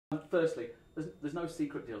firstly, there's no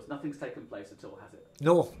secret deals. Nothing's taken place at all, has it?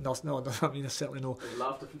 No. I mean, there's certainly no. There's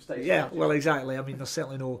laughter from stage. Yeah, well, exactly. I mean, there's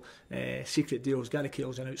certainly no secret deals. Gary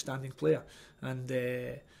Cahill's an outstanding player, and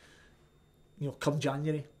come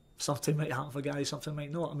January, something might happen for Gary, something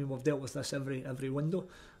might not. I mean, we've dealt with this every window.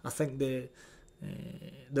 I think the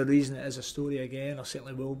reason it is a story again, or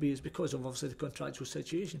certainly will be, is because of obviously the contractual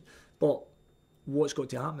situation. But what's got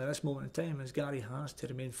to happen at this moment in time is Gary has to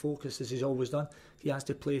remain focused, as he's always done. He has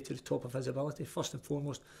to play to the top of his ability, first and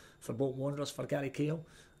foremost for Bolton Wanderers, for Gary Cahill,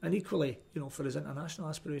 and equally, for his international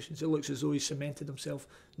aspirations. It looks as though he's cemented himself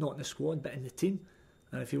not in the squad but in the team.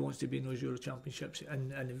 And if he wants to be in those Euro Championships,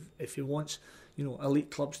 and if he wants, elite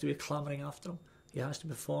clubs to be clamouring after him, he has to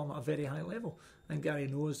perform at a very high level. And Gary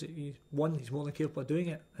knows that he's more than capable of doing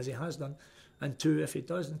it, as he has done. And two, if he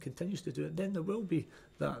does and continues to do it, then there will be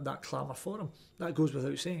that clamour for him. That goes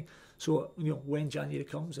without saying. So, when January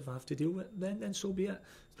comes, if I have to deal with it, then so be it.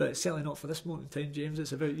 But it's certainly not for this moment in time, James.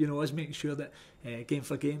 It's about, us making sure that game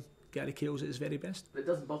for game, Gary Cahill's at his very best. But it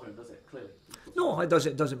doesn't bother him, does it, clearly? No, it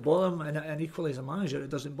doesn't bother him, and equally as a manager,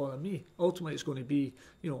 it doesn't bother me. Ultimately, it's going to be,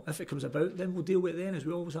 if it comes about, then we'll deal with it then, as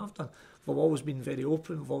we always have done. We've always been very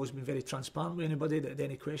open, we've always been very transparent with anybody that had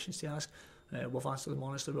any questions to ask. We've answered them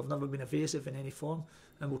honestly, we've never been evasive in any form,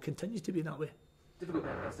 and we'll continue to be that way. Difficult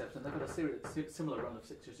game against Everton. They've had a similar run of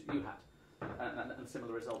fixtures that you had, and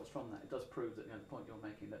similar results from that. It does prove that the point you're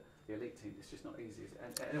making, that the elite team is just not easy.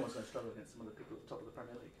 And anyone's going to struggle against some of the people at the top of the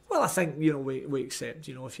Premier League. Well, I think we accept.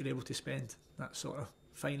 If you're able to spend that sort of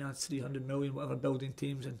finance, 300 million, whatever, building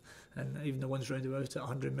teams, and even the ones round about at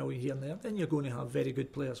 100 million here and there, then you're going to have very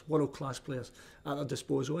good players, world class players at their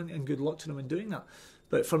disposal, and good luck to them in doing that.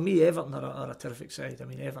 But for me, Everton are a terrific side. I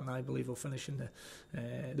mean, Everton, I believe, will finish in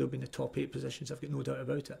they'll be in the top 8 positions. I've got no doubt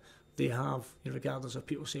about it. They have, regardless of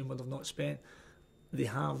people saying what they've not spent, they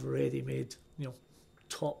have ready-made,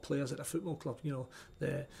 top players at a football club.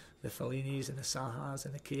 The Fellinis and the Sahas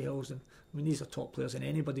and the Cahills, and I mean, these are top players in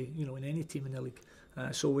anybody, in any team in the league.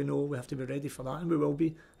 So we know we have to be ready for that, and we will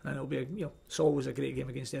be. And it'll be, it's always a great game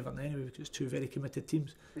against Everton anyway, because it's two very committed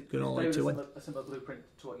teams going all out to win. A similar blueprint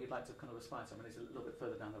to what you'd like to kind of aspire to. I mean, he's a little bit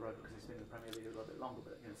further down the road because he's been in the Premier League a little bit longer,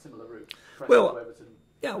 but similar route. Well,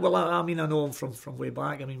 yeah, well, I mean, I know him from way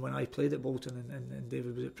back. I mean, when I played at Bolton and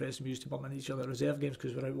David was at Preston, we used to bump into each other at reserve games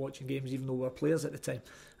because we were out watching games, even though we were players at the time.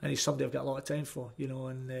 And he's somebody I've got a lot of time for,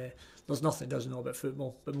 and there's nothing he doesn't know about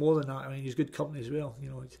football. But more than that, I mean, he's good company as well.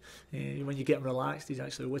 When you get him relaxed, he's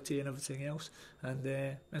actually witty and everything else,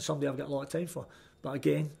 and somebody I've got a lot of time for. But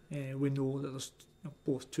again, we know that there's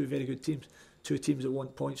both two very good teams, two teams that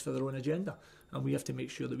want points for their own agenda, and we have to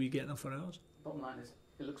make sure that we get them for ours. Bottom line is,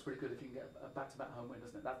 it looks pretty good if you can get a back-to-back home win,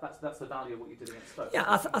 doesn't it? That's the value of what you did against Stoke. Yeah,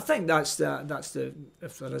 I think that's the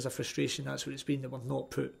if there is a frustration, that's what it's been, that we've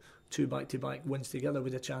not put two back-to-back wins together.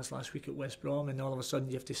 We had a chance last week at West Brom, and all of a sudden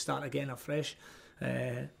you have to start again afresh,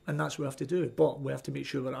 and that's what we have to do. But we have to make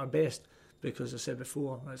sure we're at our best, because as I said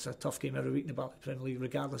before, it's a tough game every week in the Battle of the Premier League,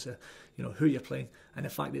 regardless of who you're playing. And the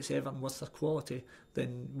fact that it's Everton with their quality,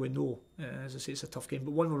 then we know, as I say, it's a tough game,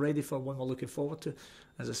 but one we're ready for, one we're looking forward to.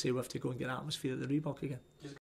 As I say, we have to go and get atmosphere at the Reebok again.